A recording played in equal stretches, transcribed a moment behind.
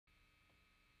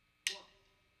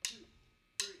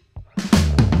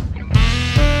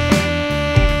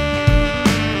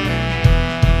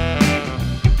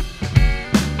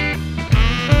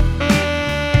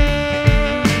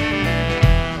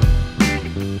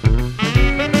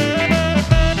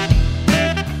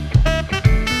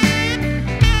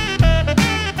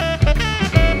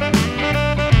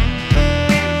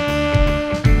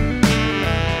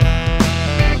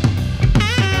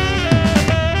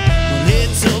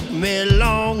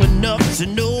to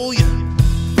know you.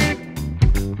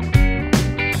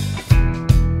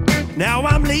 Now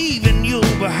I'm leaving you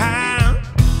behind,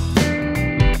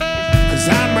 'cause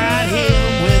I'm right here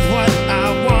with what I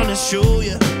wanna show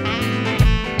you.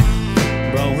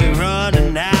 But we're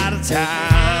running out of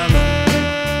time.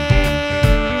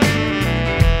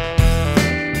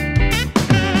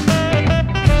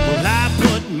 Well, I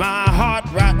put my heart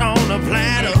right on the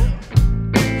platter.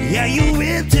 Yeah, you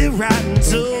ripped it right in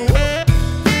two.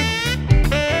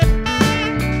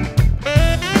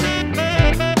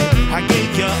 I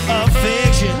gave you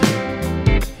affection,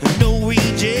 no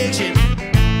rejection.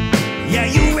 Yeah,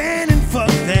 you ran and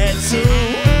fucked that too.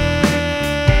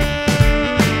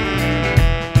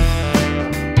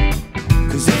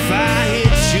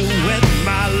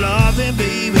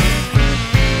 Baby,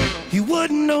 you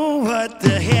wouldn't know what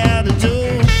the hell to do.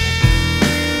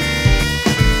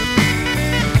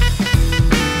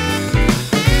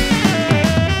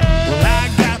 Well, I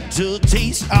got to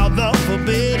taste all the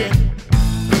forbidden,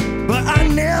 but I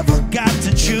never got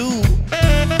to chew.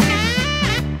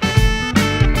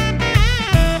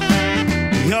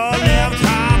 Your left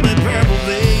arm and purple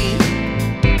vein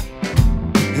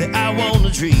that I want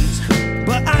the trees,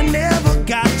 but I never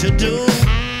got to do.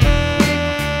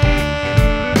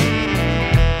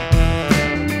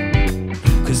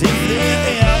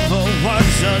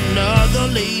 Another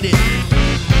lady,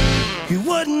 you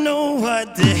wouldn't know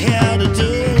what the hell to do.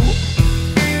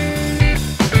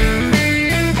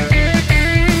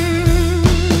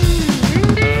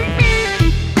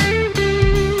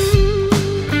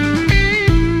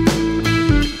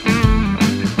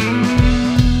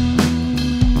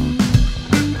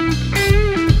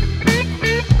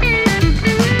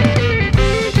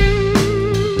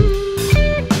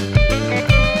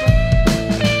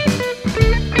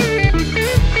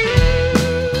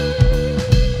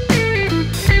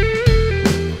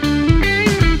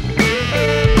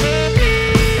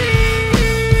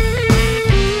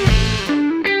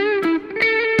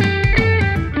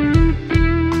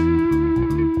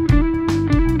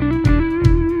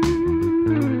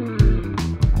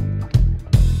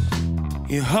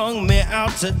 You hung me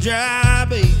out to dry,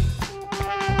 babe,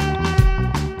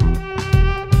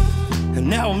 and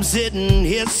now I'm sitting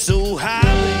here so high,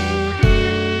 babe.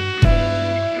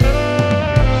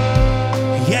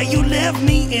 Yeah, you left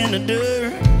me in the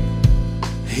dirt,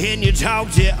 and you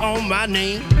talked it on my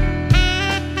name.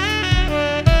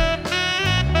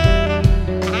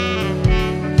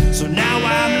 So now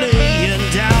I'm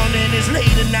laying down and it's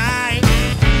late at night.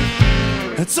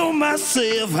 I told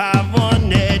myself I won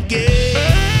that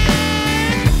game.